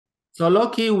So,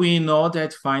 Loki, we know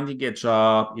that finding a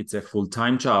job, it's a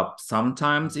full-time job.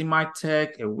 Sometimes it might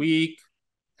take a week,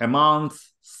 a month,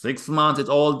 6 months. It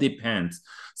all depends.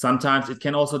 Sometimes it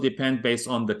can also depend based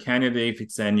on the candidate, if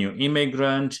it's a new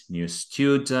immigrant, new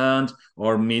student,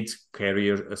 or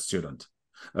mid-career student,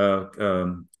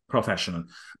 professional.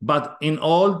 But in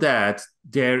all that,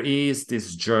 there is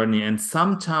this journey, and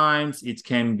sometimes it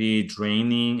can be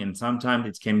draining, and sometimes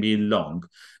it can be long.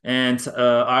 And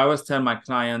I always tell my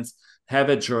clients, have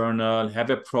a journal, have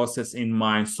a process in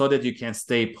mind so that you can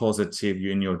stay positive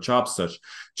in your job search.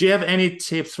 Do you have any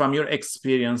tips from your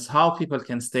experience how people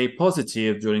can stay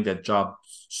positive during that job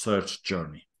search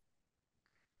journey?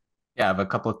 Yeah, I have a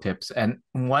couple of tips. And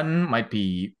one might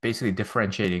be basically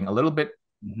differentiating a little bit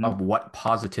Mhm. of what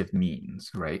positive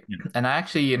means, right? Yeah. And I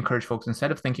actually encourage folks,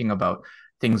 instead of thinking about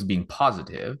things being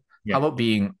positive, how Yeah. about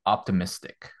being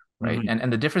optimistic, right? Mhm.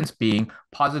 And the difference being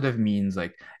positive means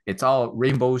like it's all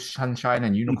rainbows, sunshine,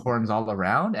 and unicorns all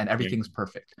around, and Yeah. everything's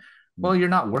perfect. Yeah. Well,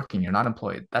 you're not working, you're not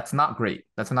employed. That's not great.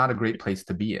 That's not a great place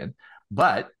to be in.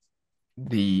 But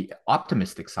the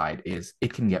optimistic side is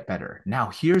it can get better.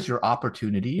 Now, here's your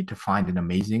opportunity to find an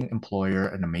amazing employer,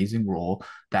 an amazing role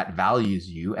that values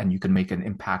you, and you can make an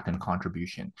impact and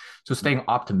contribution. So, staying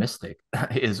optimistic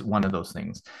is one of those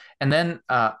things. And then,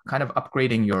 kind of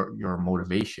upgrading your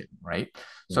motivation, right? Yeah.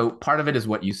 So, part of it is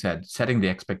what you said, setting the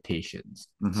expectations.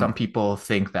 Mhm. Some people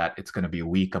think that it's going to be a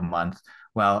week, a month.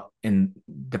 Well, in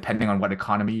depending on what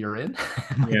economy you're in,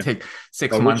 it might Yeah. take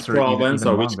six Or which months or even province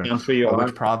even or which longer, country you or are.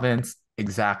 which province.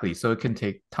 Exactly. So it can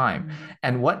take time.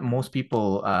 And what most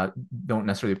people don't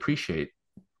necessarily appreciate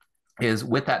is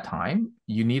with that time,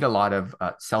 you need a lot of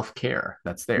self-care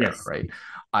that's there, Yes. right?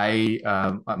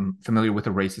 I'm familiar with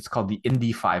a race. It's called the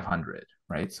Indy 500,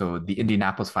 right? So the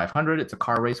Indianapolis 500, it's a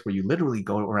car race where you literally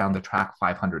go around the track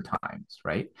 500 times,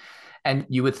 right? And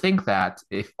you would think that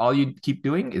if all you keep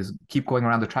doing is keep going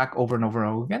around the track over and over and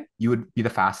over again, you would be the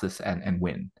fastest and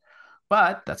win.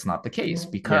 But that's not the case Yeah.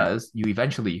 because you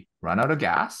eventually run out of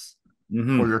gas or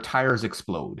Mhm. your tires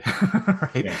explode,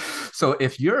 right? Yeah. So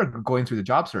if you're going through the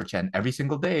job search and every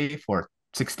single day for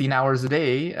 16 hours a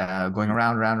day, going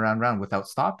around, round, round, round without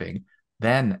stopping,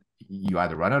 then you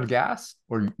either run out of gas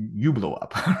or you blow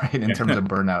up, right? In terms Yeah. of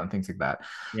burnout and things like that.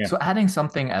 Yeah. So adding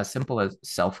something as simple as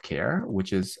self-care,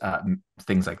 which is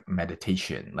things like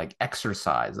meditation, like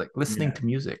exercise, like listening Yeah. to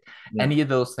music, Yeah. any of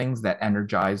those things that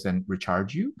energize and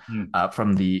recharge you, Mm.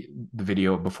 from the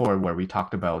video before where we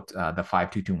talked about the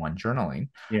 5221 journaling,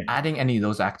 Yeah. adding any of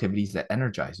those activities that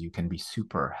energize you can be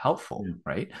super helpful, Yeah.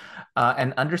 right?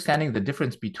 And understanding the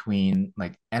difference between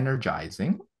like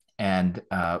energizing and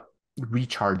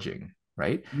recharging,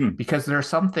 right? Mm. Because there are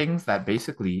some things that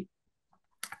basically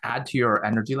add to your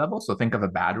energy level. So think of a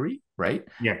battery, right?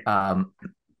 Yeah. Um,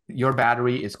 your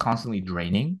battery is constantly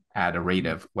draining at a rate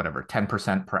of whatever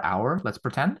 10% per hour, let's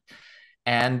pretend.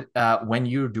 And when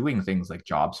you're doing things like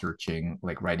job searching,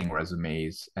 like writing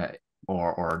resumes,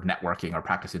 or networking or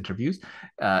practice interviews,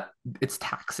 uh, it's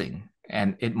taxing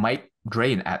and it might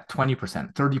drain at 20%,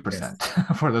 Yes.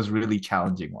 30% for those really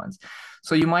challenging ones.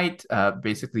 So you might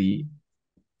basically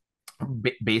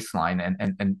baseline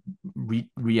and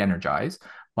re-energize Yeah.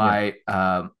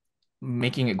 by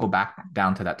making it go back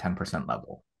down to that 10%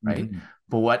 level, right? Mhm.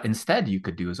 But what instead you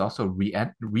could do is also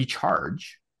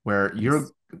recharge where you're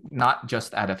Yes. not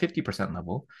just at a 50%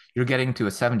 level, you're getting to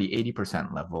a 70,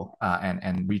 80% level,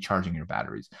 and recharging your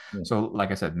batteries. Yeah. So, like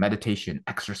I said, meditation,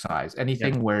 exercise, Yeah.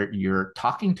 anything where you're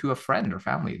talking to a friend or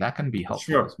family, that can be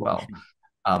helpful Sure. as well.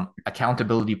 Sure.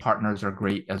 Accountability partners are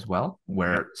great as well, Yeah.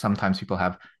 where sometimes people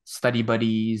have study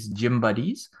buddies, gym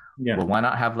buddies. Yeah. Well, why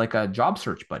not have like a job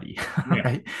search buddy, Yeah.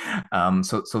 right?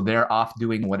 So they're off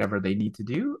doing whatever they need to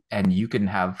do, and you can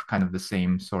have kind of the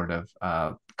same sort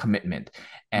of commitment, Mm.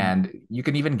 and you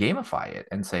can even gamify it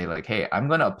and say like, hey, I'm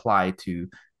going to apply to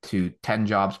 10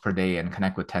 jobs per day and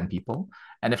connect with 10 people,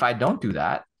 and if I don't do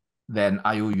that, then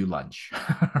I owe you lunch,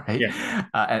 right? Yeah.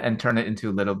 And turn it into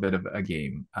a little bit of a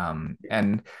game.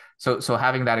 And so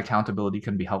having that accountability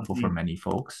can be helpful for Mhm. many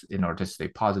folks in order to stay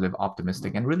positive,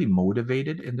 optimistic, and really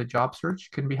motivated in the job search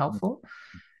can be helpful.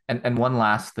 And one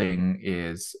last thing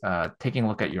is taking a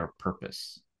look at your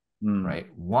purpose, Mm. right?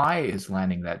 Why is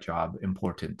landing that job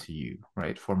important to you,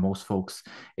 right? For most folks,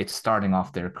 it's starting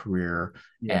off their career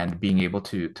Yeah. and being able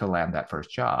to land that first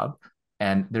job.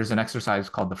 And there's an exercise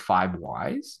called the five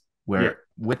whys, Yeah. where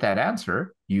with that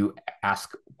answer, you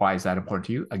ask, why is that important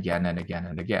to you again and again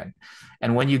and again?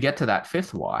 And when you get to that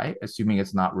fifth why, assuming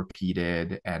it's not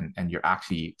repeated and you're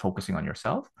actually focusing on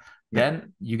yourself, Yeah.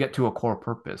 then you get to a core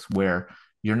purpose where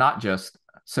you're not just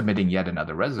submitting yet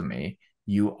another resume,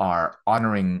 you are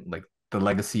honoring like the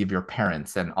legacy of your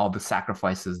parents and all the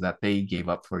sacrifices that they gave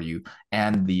up for you,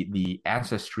 and the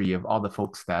ancestry of all the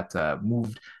folks that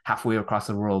moved halfway across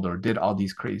the world or did all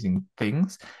these crazy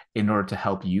things in order to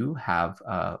help you have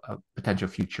a potential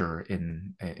future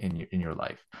in your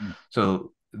life.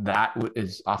 So that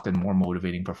is often more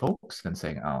motivating for folks than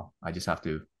saying, oh, I just have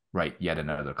to write yet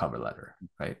another cover letter,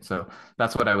 right? So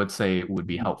that's what I would say would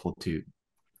be helpful to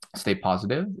stay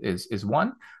positive is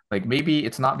one. Like maybe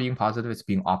it's not being positive, it's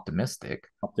being optimistic.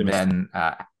 Then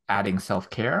adding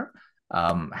self-care,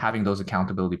 having those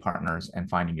accountability partners, and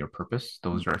finding your purpose.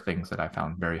 Those are things that I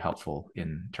found very helpful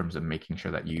in terms of making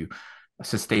sure that you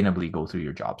sustainably go through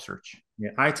your job search.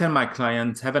 Yeah, I tell my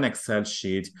clients, have an Excel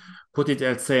sheet, put it,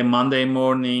 let's say, Monday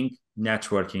morning,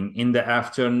 networking. In the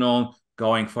afternoon,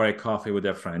 going for a coffee with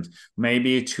a friend.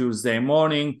 Maybe Tuesday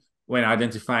morning, when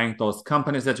identifying those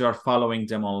companies that you are following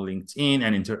them on LinkedIn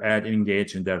and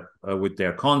engage in with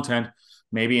their content.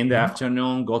 Maybe in the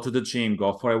afternoon, go to the gym,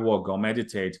 go for a walk, go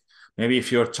meditate. Maybe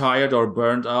if you're tired or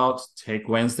burned out, take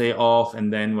Wednesday off,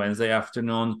 and then Wednesday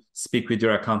afternoon, speak with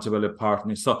your accountability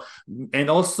partner. So, and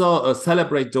also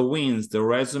celebrate the wins, the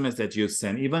resumes that you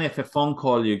send, even if a phone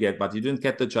call you get, but you didn't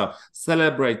get the job,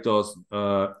 celebrate those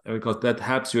because that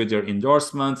helps you with your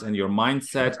endorsements and your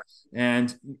mindset.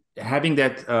 And having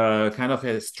that kind of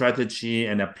a strategy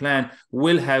and a plan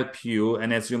will help you.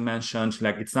 And as you mentioned,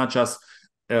 like it's not just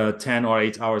 10 or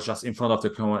 8 hours just in front of the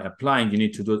camera applying. You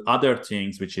need to do other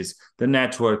things, which is the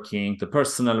networking, the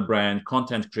personal brand,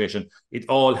 content creation. It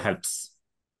all helps.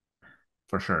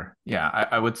 For sure. Yeah,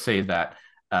 I would say that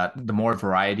the more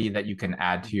variety that you can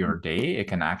add to your day, it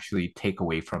can actually take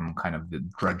away from kind of the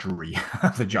drudgery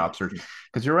of the job search.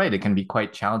 Because you're right, it can be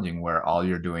quite challenging where all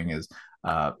you're doing is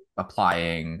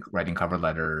applying, writing cover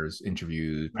letters,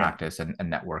 interviews, practice, and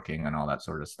networking and all that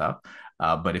sort of stuff.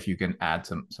 But if you can add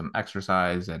some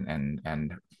exercise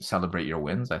and celebrate your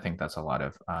wins, I think that's a lot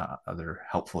of other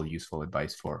helpful, useful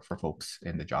advice for folks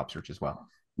in the job search as well.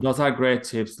 Those are great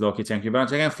tips, Loki. Thank you very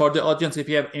much. Again, for the audience, if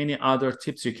you have any other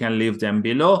tips, you can leave them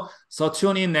below. So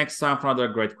tune in next time for another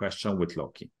great question with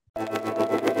Loki.